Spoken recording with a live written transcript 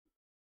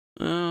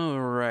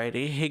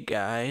Alrighty, hey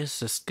guys,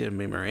 this is gonna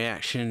be my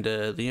reaction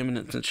to the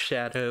Eminence and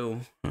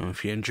Shadow.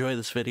 If you enjoy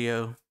this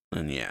video,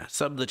 then yeah,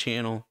 sub the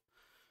channel.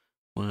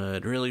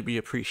 Would really be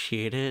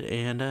appreciated,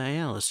 and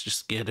yeah, let's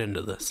just get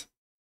into this.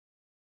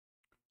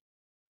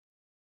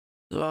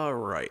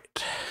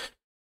 Alright.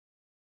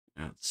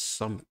 That's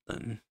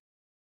something.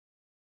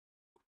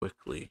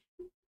 Quickly.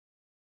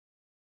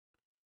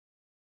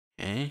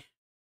 Okay.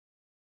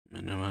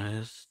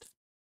 Minimized.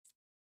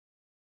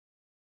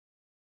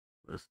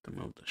 Wisdom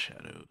of the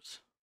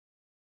Shadows.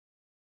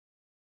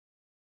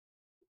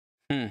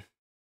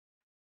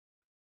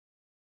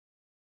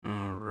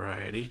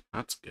 Alrighty,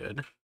 that's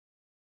good.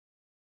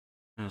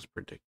 As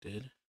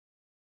predicted.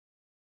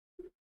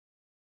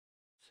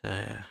 So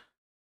yeah.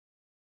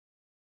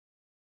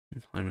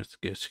 Implements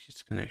gives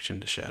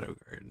connection to Shadow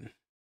Garden.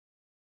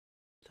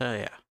 So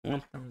yeah,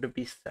 want them to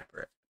be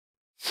separate.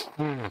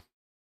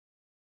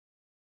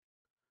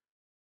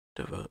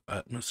 Devote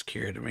utmost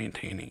care to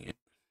maintaining it.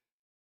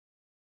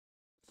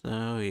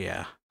 So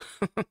yeah.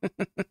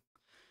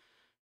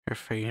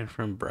 Refrain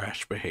from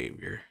brash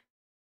behavior.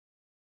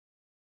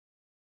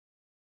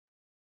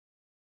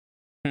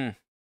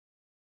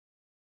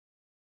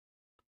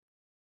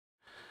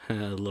 A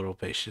little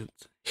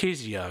patience.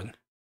 He's young.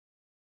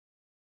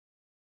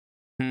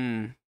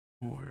 Or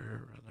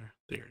rather,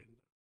 theory.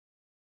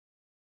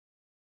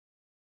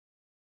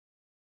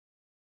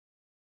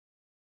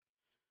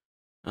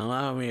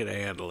 Allow me to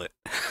handle it.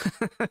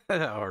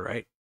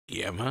 Alright,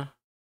 Gamma.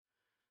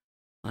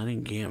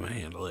 Letting Gamma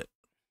handle it.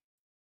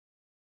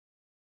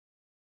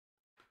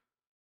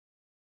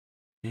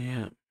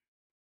 Yeah.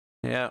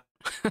 Yeah.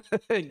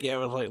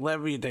 Gamma's like, let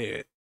me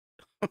do it.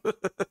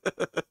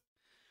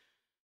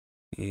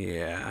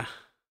 Yeah.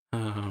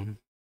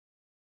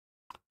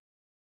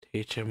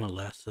 Teach him a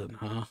lesson,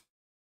 huh?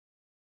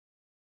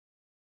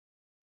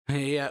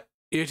 Yep,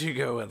 you two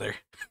go with her.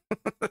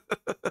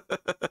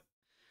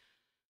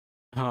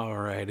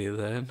 Alrighty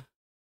then.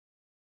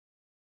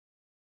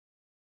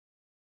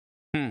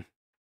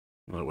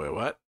 Wait,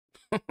 what?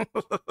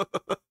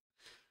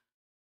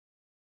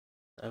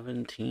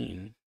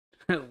 17.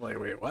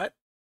 Wait, what?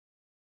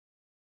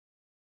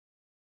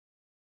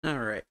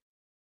 Alright.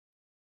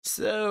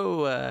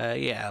 So,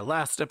 yeah,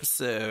 last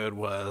episode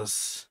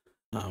was,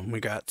 we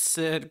got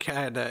Sid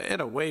kinda, in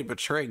a way,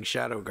 betraying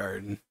Shadow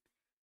Garden.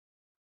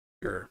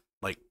 Or,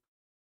 like,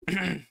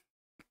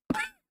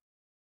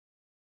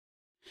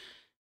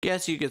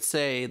 guess you could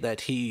say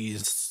that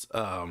he's,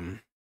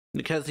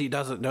 because he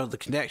doesn't know the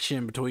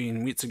connection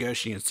between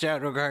Mitsugoshi and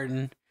Shadow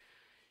Garden,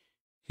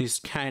 he's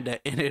kinda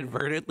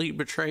inadvertently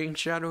betraying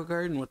Shadow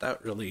Garden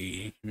without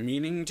really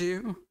meaning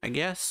to, I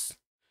guess.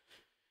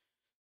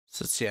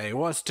 Since, yeah, he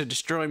wants to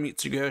destroy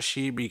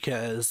Mitsugoshi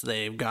because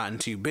they've gotten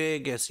too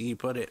big, as he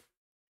put it.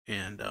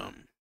 And,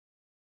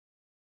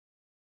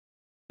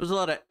 there's a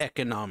lot of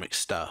economic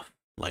stuff.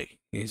 Like,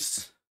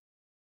 he's...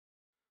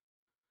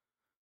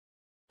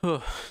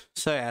 So,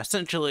 yeah,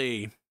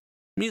 essentially,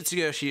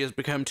 Mitsugoshi has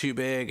become too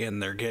big,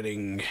 and they're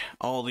getting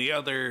all the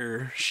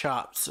other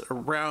shops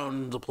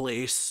around the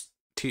place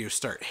to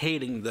start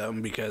hating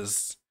them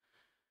because,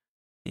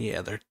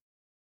 yeah, they're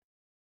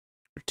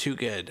too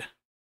good.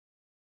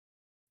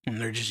 And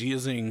they're just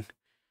using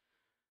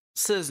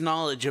Sid's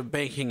knowledge of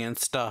banking and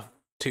stuff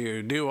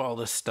to do all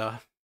this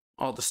stuff.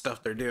 All the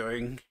stuff they're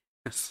doing.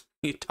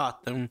 He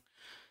taught them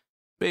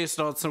based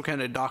on some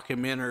kind of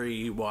documentary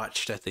he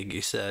watched, I think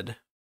he said.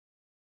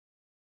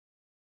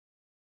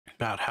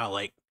 About how,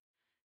 like,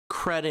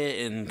 credit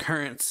and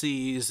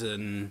currencies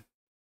and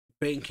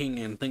banking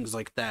and things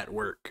like that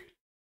work.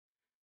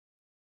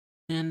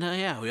 And,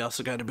 yeah, we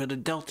also got a bit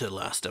of Delta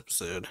last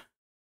episode.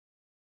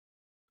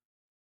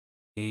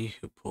 He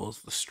who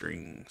pulls the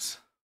strings.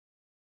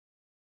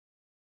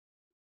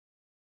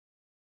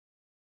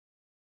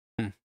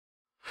 Yeah.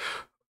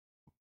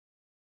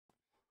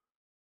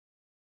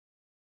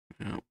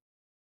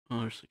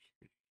 Oh, there's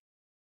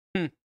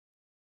security.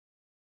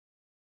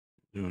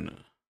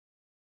 Luna.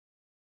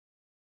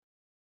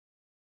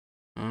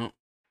 Oh.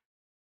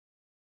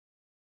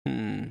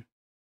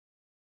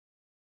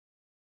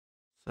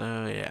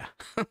 So, yeah.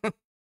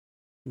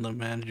 The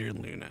manager,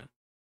 Luna.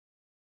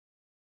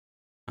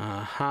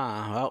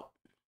 Well.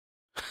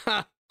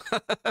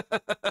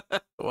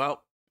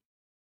 Well.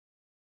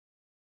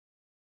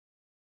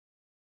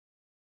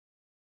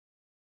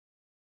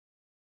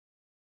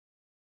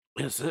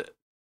 Is it?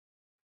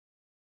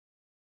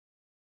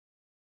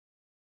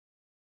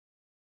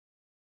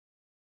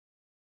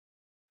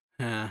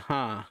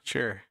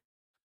 Sure.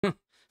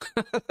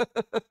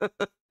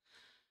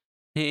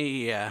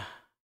 Yeah.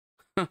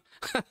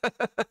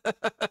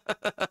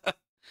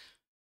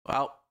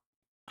 Well.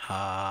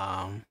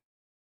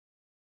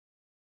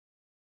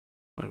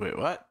 Wait,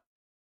 what?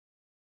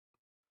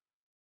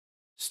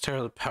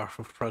 Start the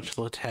powerful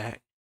frontal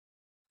attack.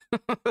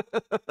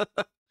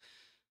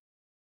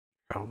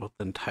 Trouble with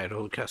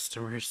entitled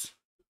customers.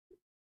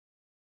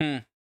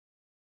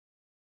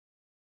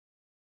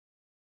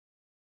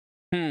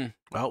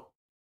 Well.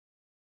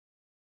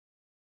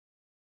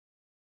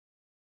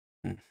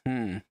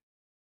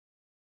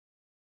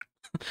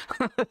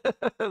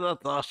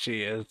 That's all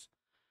she is.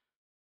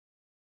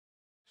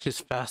 She's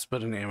fast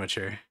but an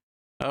amateur.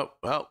 Oh,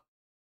 well.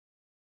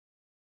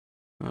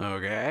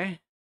 Okay.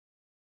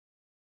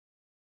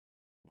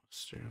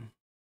 What's true?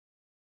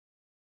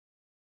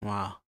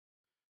 Wow.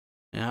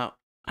 Yeah.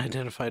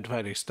 Identified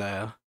fighting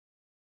style.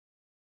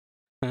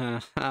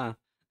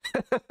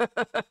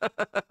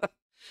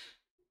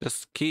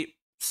 Just keep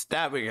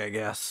stabbing, I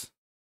guess.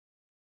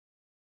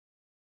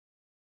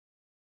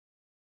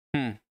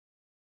 Hmm.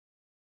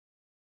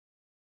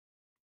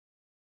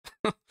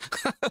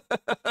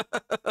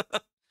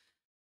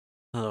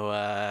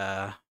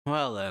 So,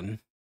 well then.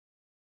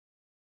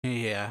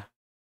 Yeah.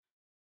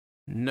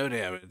 No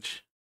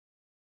damage.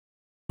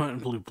 What in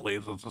blue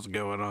blazes is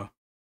going on?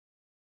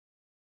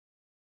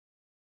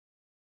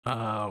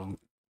 Um,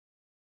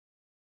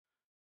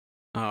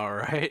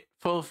 alright.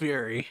 Full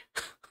fury.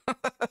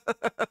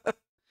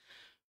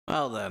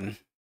 Well then.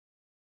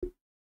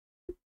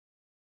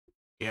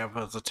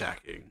 Gamba's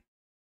attacking.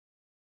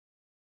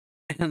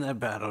 And that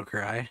battle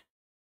cry.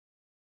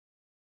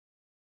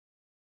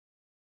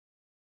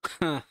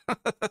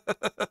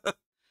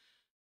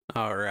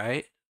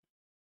 Alright.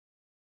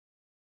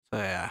 So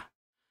yeah.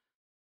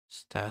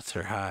 Stats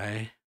are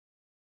high.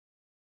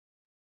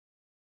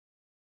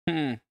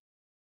 Hmm.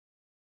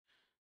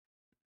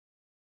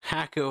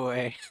 Hack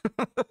away.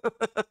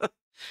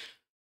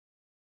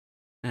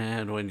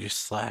 And when you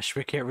slash,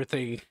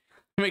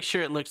 make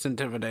sure it looks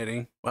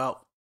intimidating.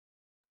 Well.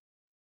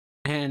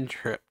 And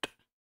tripped.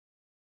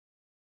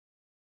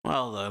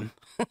 Well then.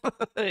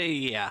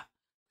 Yeah.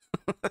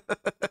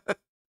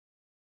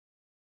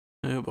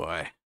 Oh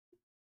boy.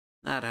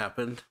 That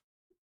happened.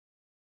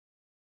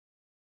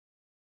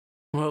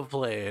 Well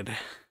played.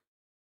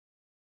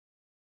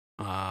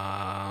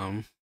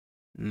 Not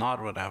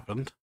what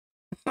happened.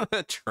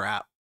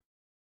 Trap.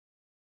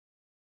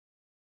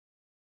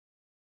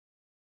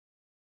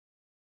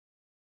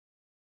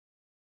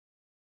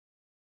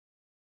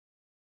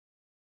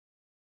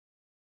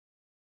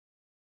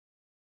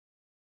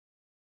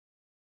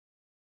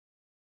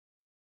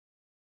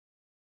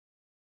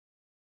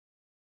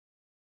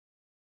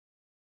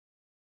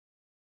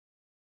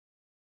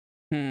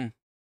 Hmm.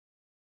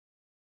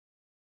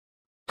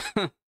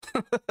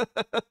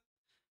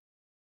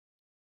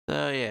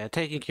 So yeah,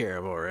 taken care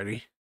of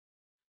already.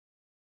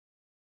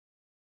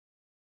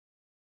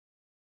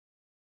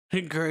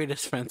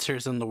 Greatest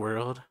fencers in the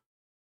world.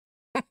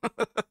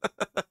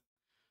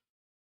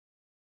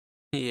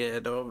 Yeah,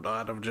 no, I'm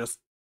not. I'm just,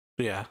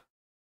 yeah.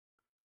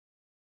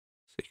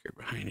 Secret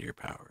behind your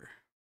power.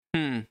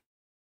 Hmm.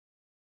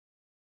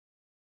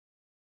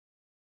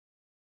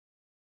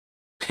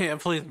 Yeah,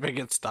 please make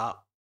it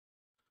stop.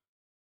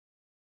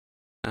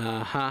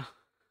 Uh-huh.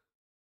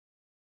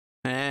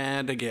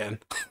 And again.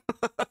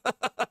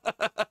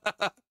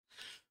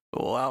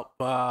 Well,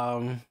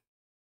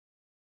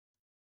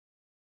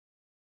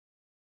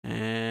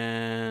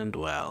 and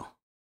well.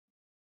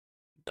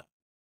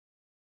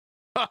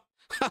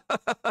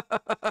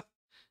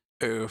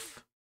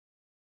 Oof.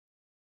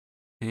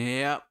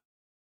 Yep.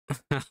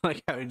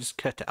 Like how we just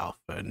cut to Alpha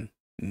and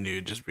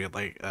New just be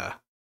like,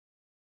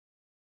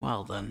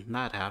 well then,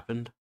 that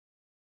happened.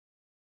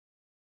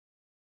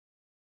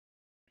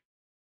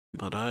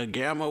 But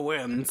Gamma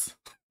wins.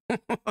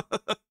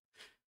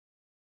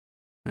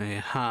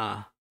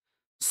 Huh.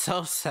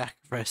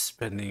 Self-sacrifice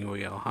spinning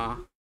wheel, huh?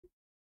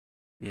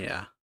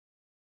 Yeah.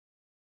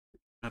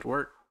 That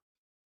worked.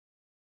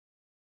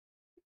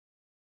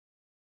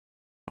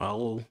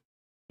 Well,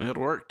 it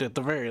worked at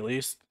the very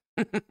least.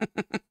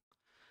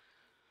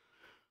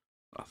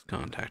 Lost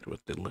contact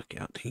with the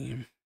lookout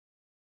team.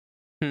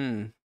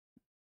 Hmm.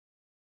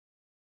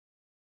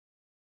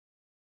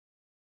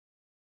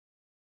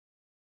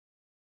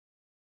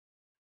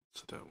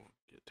 So that won't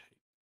get taken.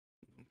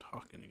 I'm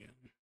talking again.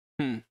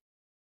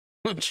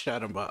 Hmm.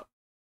 Shut him up.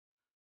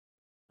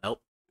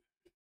 Help.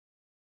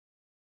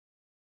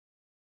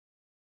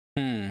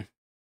 Hmm.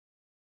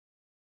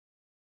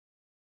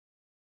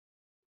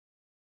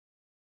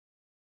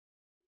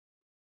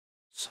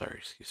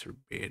 Sorry, Caesar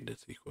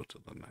bandits equal to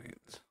the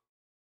ninth.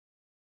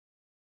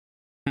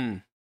 Hmm.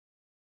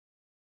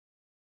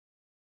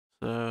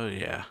 So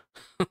yeah.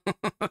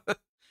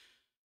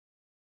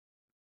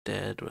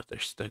 Dead, but they're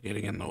still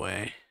getting in the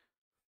way.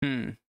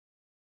 Hmm.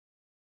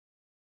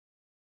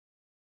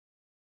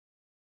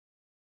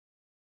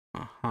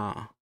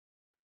 Uh-huh.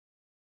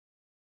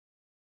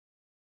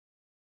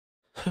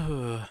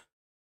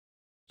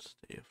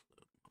 Stay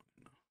afloat long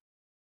enough.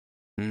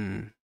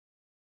 Hmm.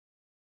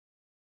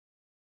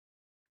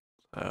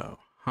 So,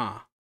 huh.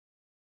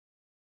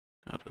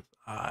 How does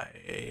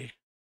I...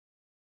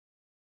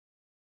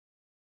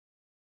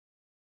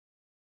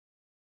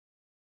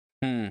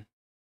 Hmm.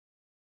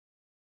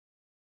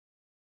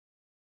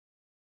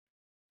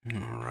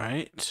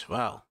 Alright.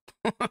 Well.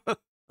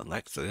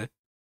 Alexa.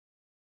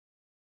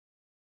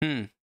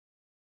 Hmm.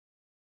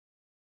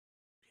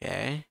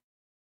 Okay.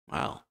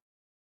 Well.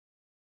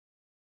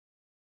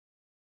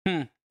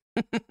 Hmm.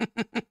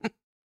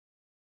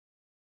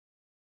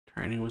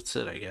 Training with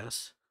Sid, I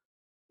guess.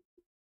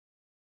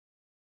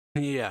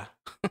 Yeah.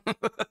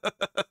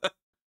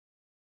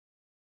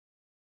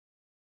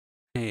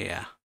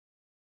 Yeah.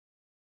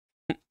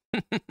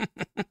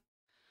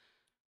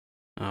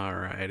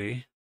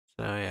 Alrighty.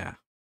 So yeah,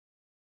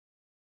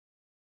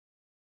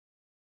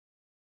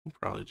 we'll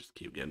probably just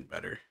keep getting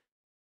better.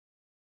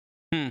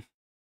 Hmm.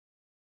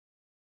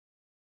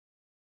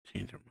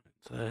 Change her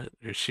mindset.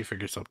 Or she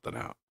figures something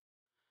out.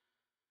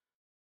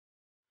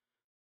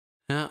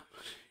 Yeah.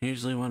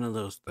 Usually one of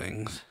those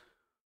things.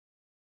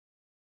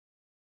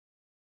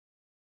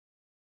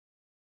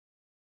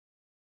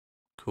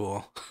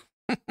 Cool.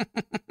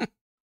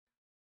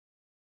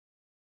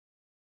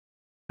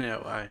 Yeah,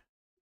 why?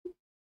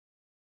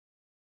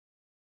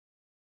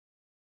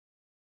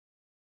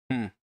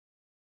 Hmm.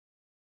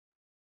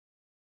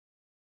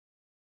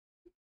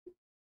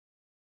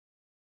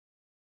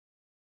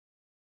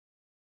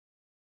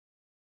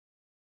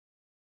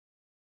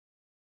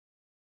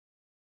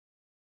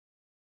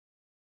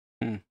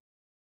 Hmm.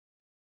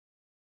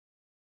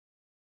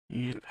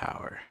 Use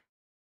power.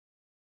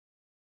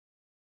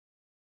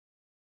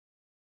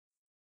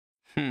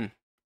 Hmm.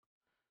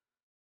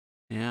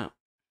 Yeah.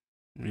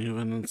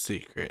 Moving in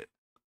secret.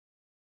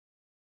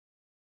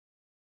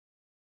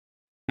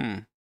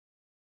 Hmm.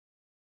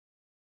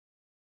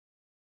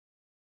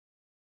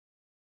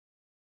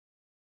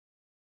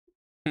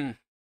 Hmm.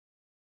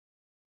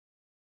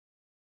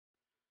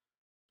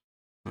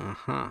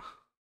 Uh-huh.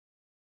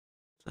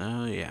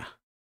 So yeah.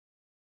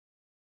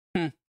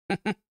 Hmm.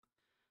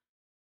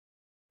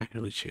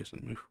 Actively choose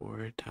and move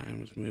forward.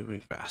 Time is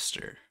moving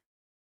faster.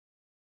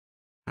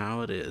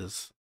 How it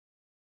is.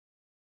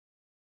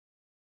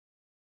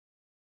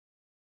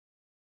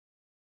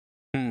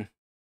 Hmm.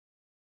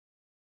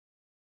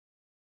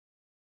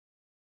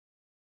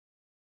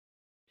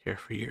 Care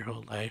for your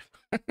whole life.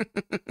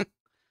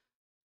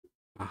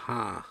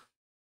 Uh-huh.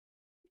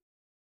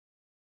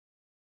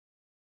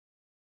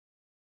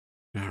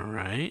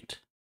 Alright.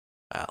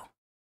 Well,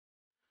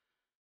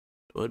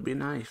 it would be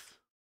nice,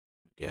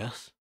 I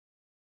guess.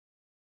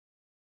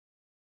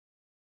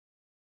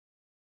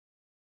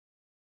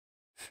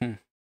 Hmm.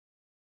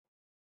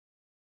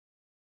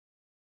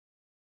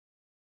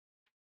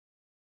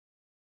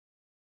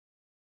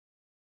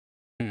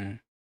 Hmm.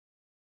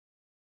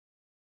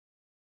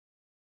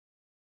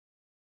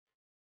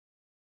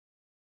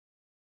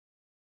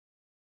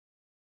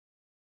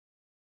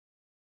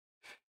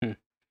 Hmm.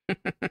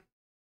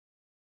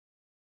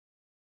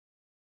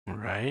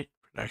 Alright.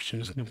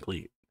 Production is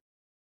complete.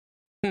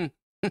 Hmm.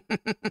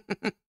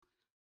 And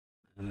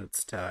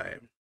it's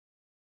time.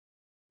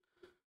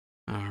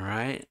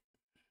 Alright.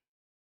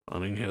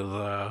 Putting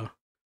his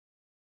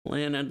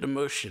plan into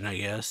motion, I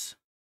guess.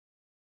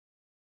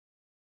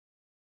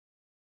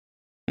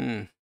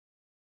 Hmm.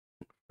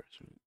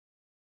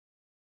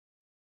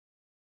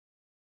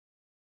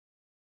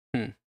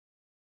 Hmm.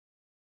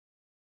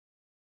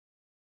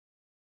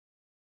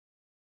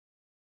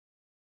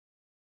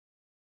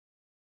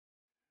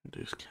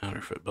 There's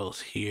counterfeit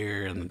bills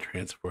here and then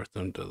transport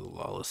them to the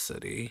lawless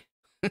city.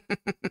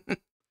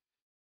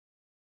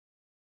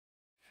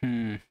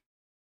 Hmm.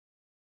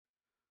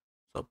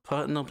 So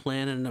putting the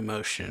plan into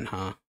motion,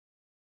 huh?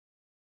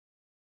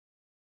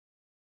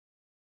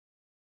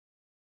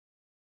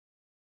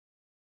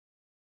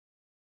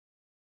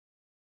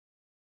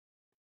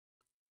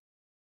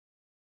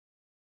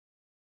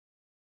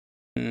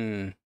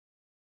 Hmm.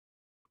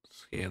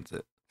 Scans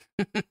it.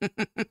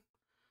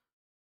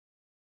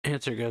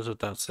 Answer goes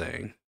without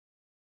saying.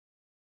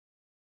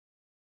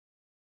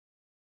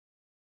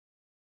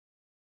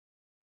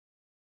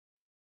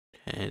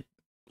 Head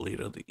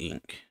bleed of the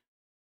ink.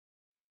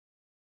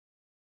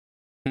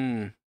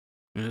 Hmm.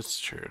 That's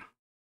true.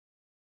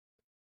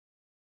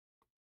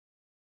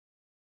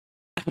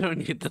 I don't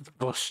need that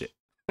bullshit.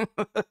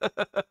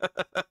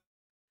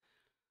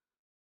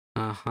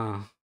 Uh-huh.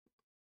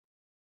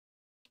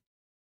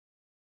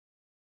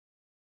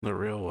 The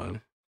real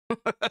one.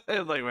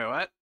 It's like, wait,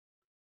 what?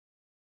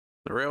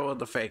 The real one,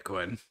 the fake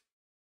one.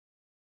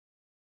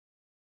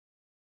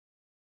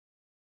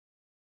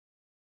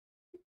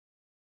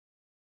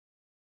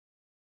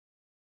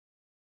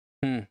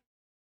 Hmm.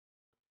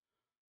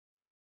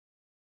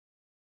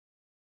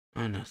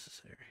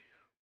 Unnecessary.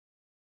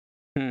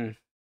 Hmm.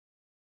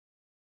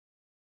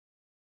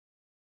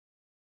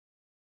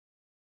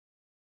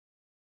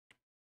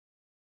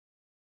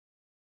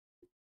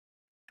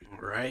 All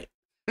right.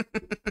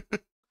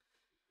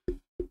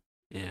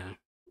 Yeah.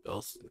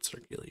 Bills in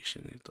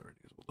circulation. The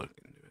authorities will look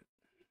into it.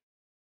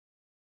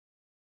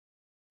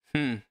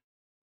 Hmm.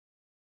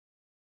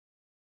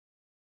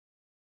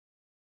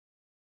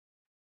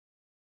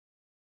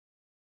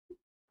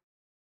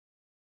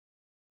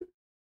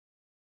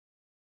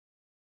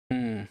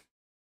 Hmm.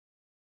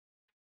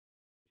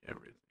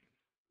 Everything.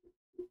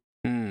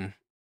 Hmm.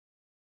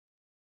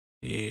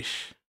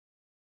 Yeesh.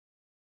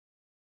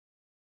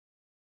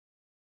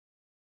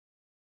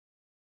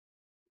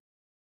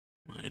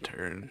 My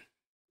turn.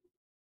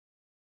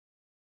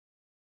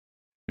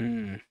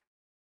 Hmm.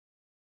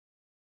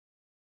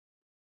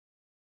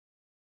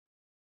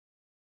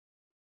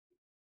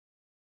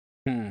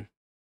 Hmm.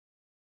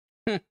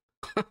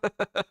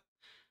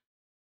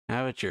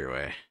 Have it your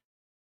way.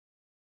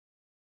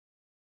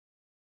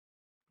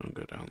 Don't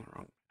go down the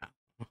wrong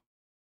path.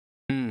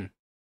 Hmm.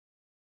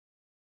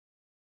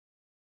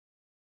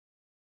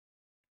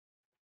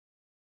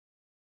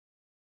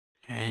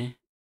 Okay.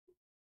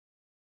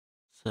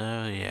 So,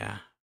 yeah.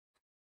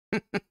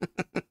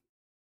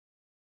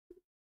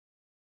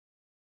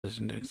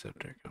 Decision to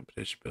accept our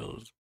competition bill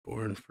is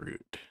born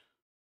fruit.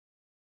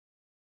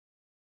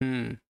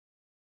 Hmm.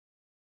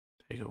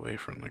 Take away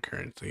from the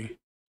currency.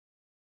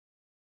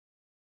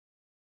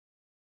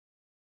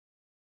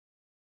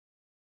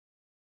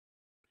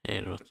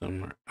 Paid with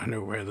them are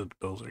unaware that the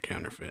bills are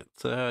counterfeit.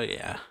 So,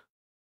 yeah.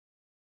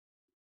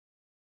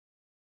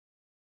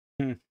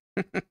 Hmm.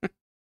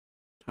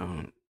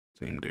 Don't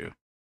seem to.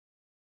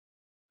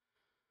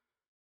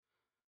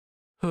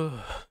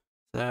 So,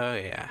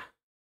 yeah.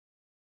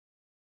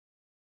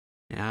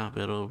 Yeah,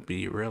 it'll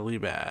be really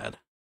bad.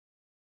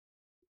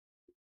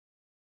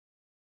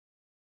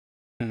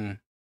 Hmm.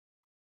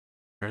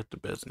 Hurt the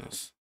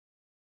business.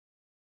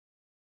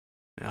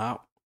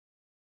 Yep.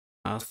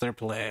 That's their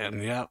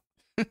plan. Yep.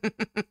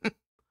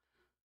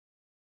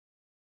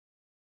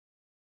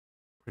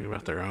 Bring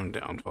about their own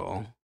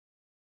downfall.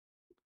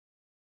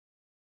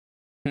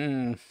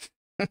 Hmm.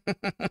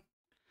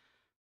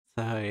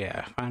 So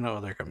yeah, find out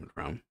where they're coming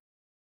from.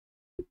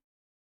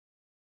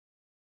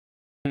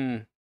 Hmm.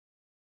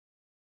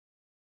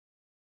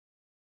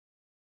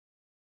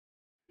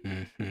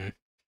 Mm-hmm.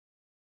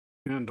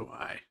 And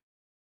why?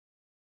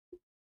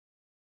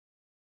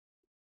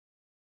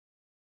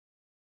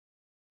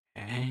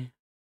 Okay.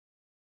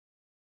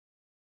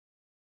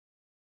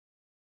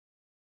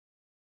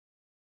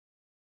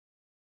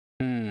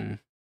 Hmm.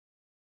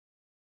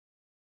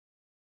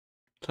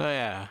 So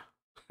yeah.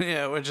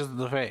 Yeah, which is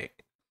the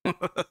fake?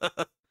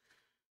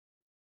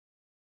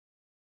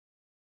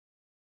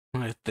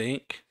 I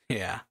think.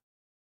 Yeah.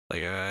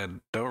 Like I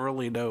don't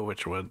really know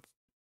which one's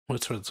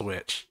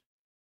which.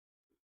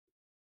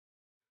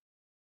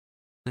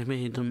 They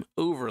made them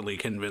overly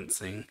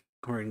convincing,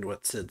 according to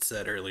what Sid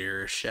said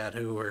earlier,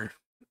 Shadow or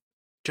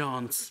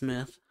John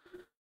Smith.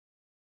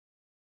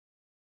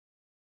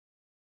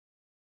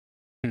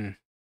 Hmm.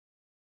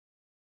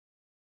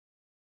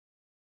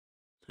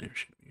 There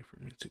should be for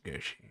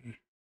Mitsugoshi.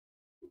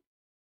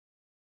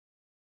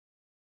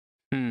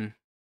 Hmm.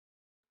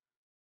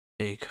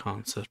 A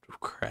concept of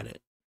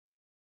credit.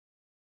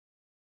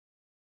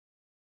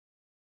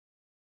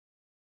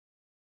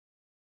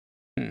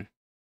 Hmm.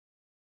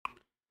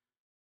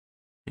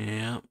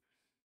 Yep.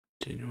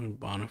 Genuine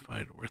bona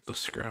fide worth a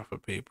scrap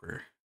of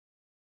paper.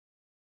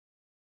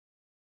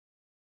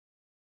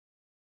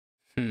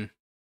 Hmm.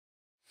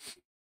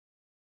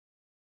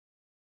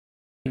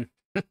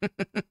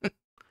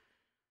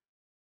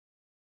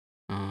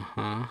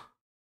 Uh-huh.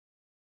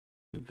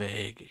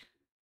 Vague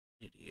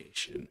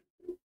ideation.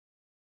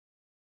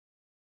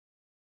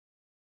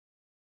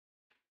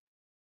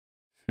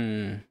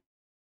 Hmm.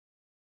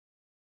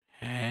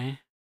 Okay.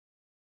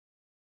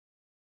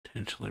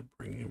 Potentially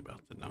bringing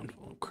about the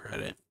downfall of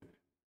credit.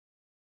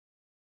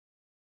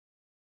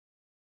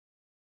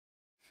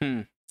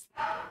 Hmm.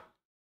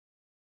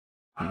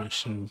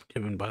 Permission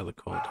given by the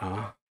cult,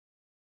 huh?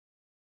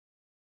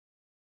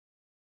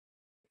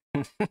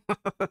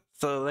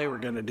 So they were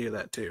gonna do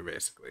that too,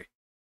 basically.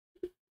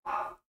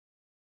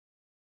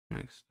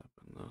 Next up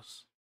in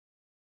those.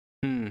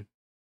 Hmm.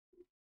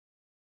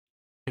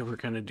 They were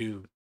gonna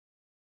do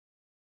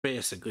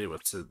basically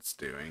what Sid's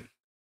doing.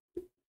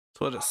 That's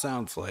what it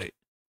sounds like.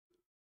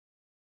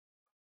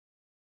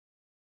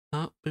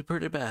 Oh, be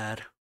pretty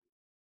bad.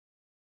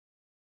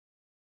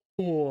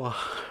 Oh.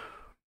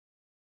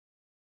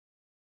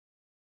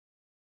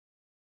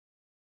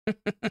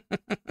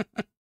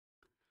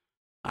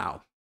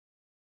 Wow.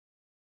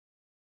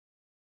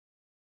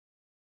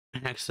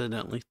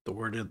 Accidentally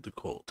thwarted the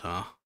cult,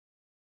 huh?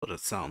 What it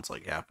sounds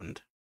like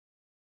happened.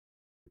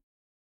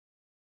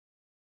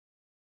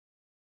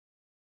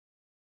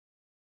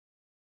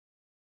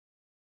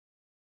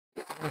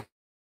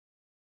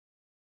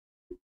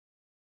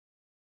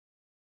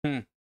 Hmm.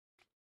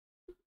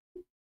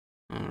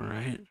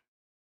 Alright.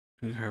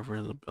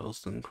 Whoever the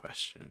bill's in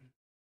question.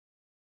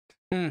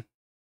 Hmm.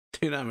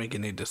 Do not make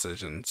any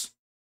decisions.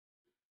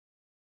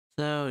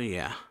 So,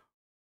 yeah.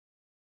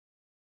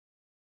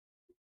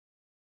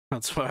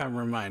 That's why I'm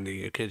reminding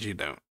you, because you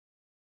don't.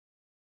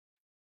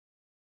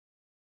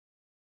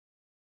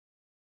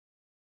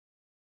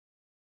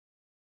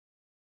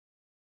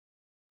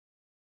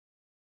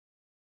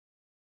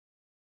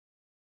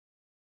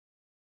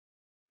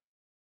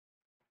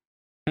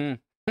 Hmm.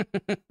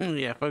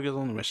 Yeah, focus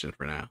on the mission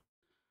for now.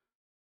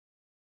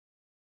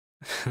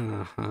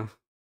 Uh-huh.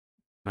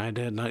 I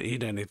did not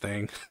eat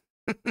anything.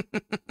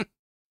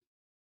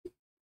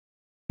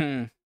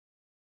 Hmm.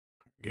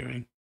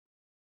 Arguing.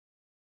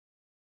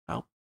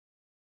 Oh.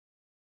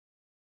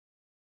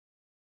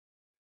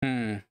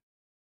 Hmm.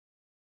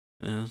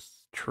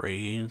 Is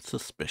trade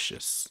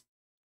suspicious?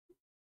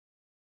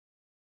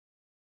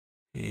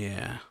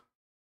 Yeah.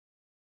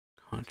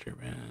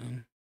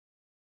 Contraband.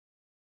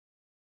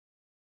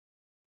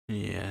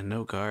 Yeah,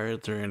 no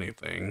guards or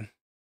anything.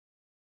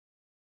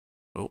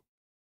 Oh.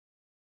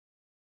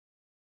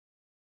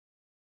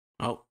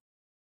 Oh.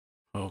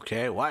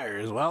 Okay,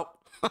 wires. Well.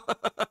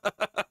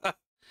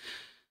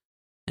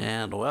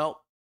 And,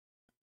 well,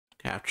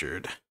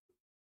 captured.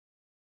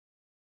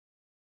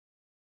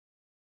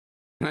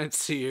 Let's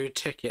see your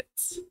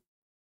tickets.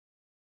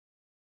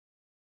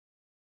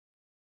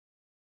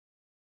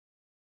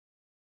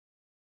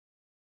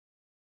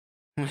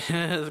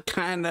 Kinda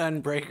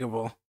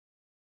unbreakable.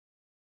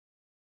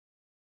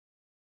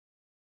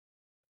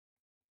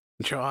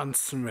 John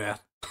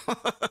Smith.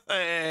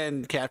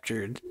 And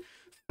captured.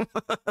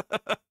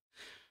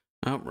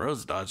 Oh,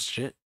 Rose dodged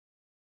it.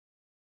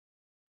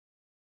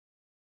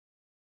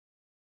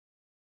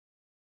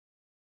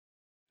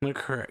 The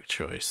correct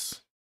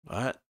choice.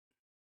 But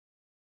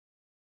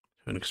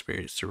an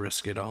experience to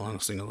risk it all on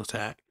a single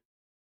attack.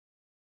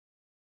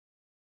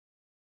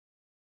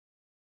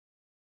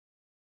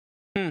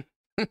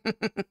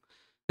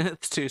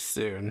 It's too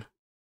soon.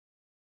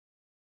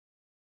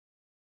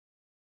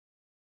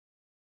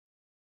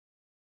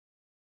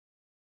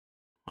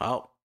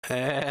 Well,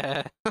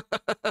 and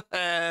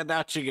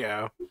out you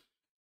go.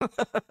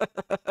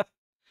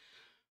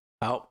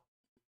 Oh.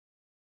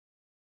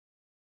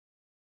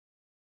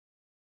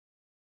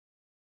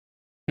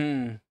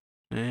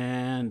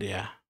 And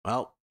yeah,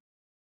 well.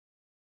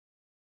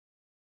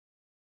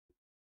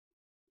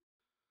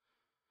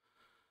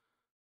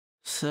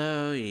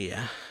 So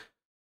yeah.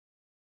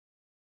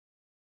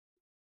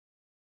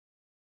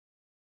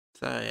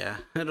 So yeah,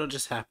 it'll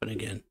just happen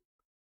again.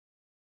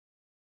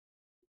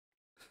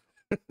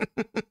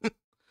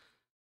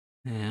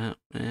 Yeah,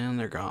 and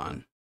they're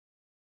gone.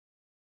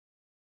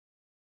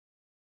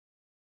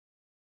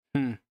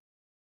 Oh.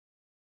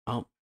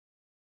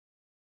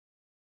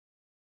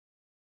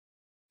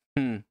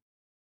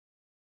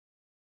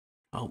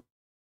 Oh.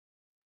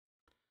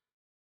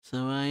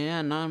 So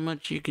yeah, not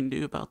much you can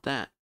do about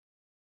that.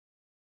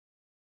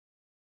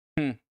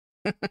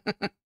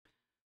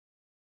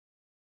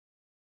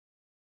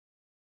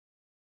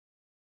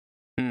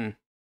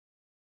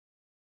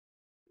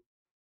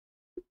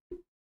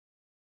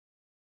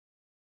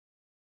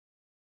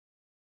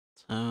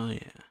 So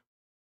yeah,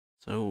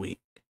 so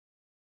weak.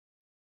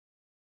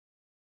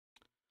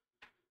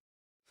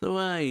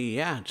 So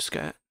yeah, just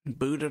got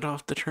booted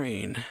off the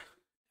train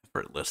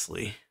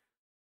effortlessly.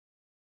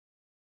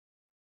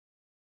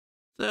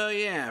 So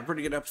yeah,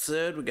 pretty good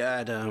episode. We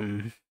got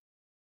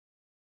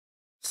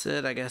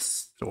Sid, I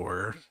guess,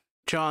 or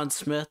John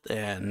Smith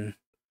and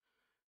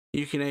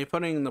Yukine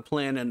putting the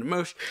plan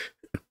into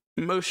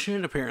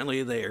motion.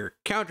 Apparently their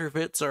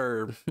counterfeits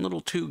are a little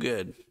too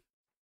good.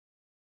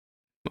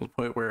 To the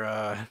point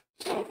where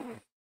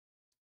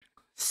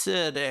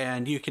Sid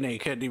and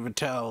Yukine couldn't even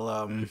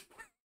tell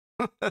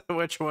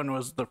which one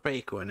was the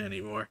fake one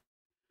anymore.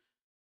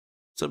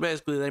 So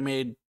basically they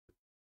made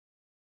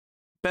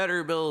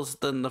better bills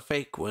than the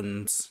fake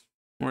ones,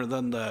 or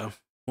than the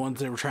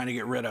ones they were trying to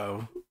get rid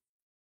of.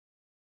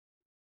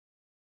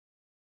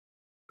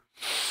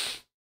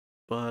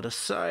 But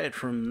aside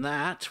from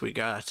that, we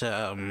got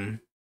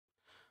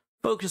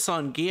focus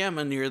on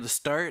Gamma near the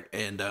start,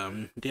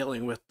 and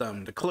dealing with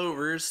the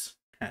Clovers.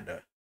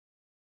 Kinda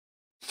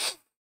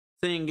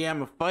seeing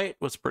Gamma fight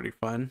was pretty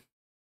fun.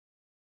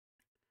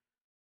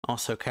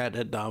 Also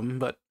kinda dumb,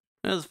 but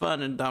it was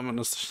fun and dumb in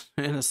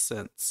a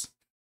sense.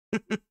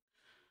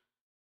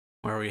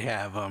 Where we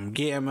have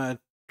Gamma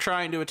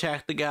trying to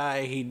attack the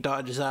guy, he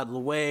dodges out of the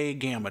way,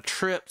 Gamma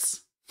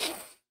trips,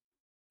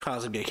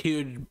 causing a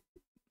huge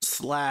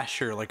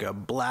slash or like a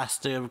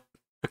blast to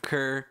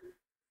occur.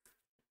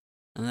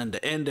 And then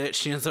to end it,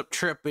 she ends up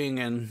tripping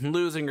and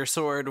losing her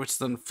sword, which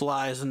then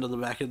flies into the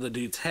back of the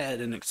dude's head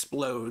and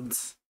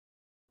explodes.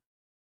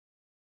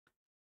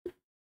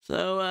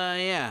 So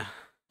yeah,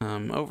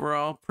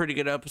 overall pretty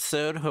good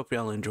episode. Hope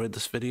y'all enjoyed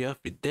this video. If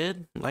you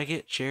did, like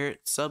it, share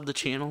it, sub the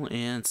channel,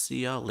 and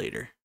see y'all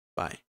later. Bye.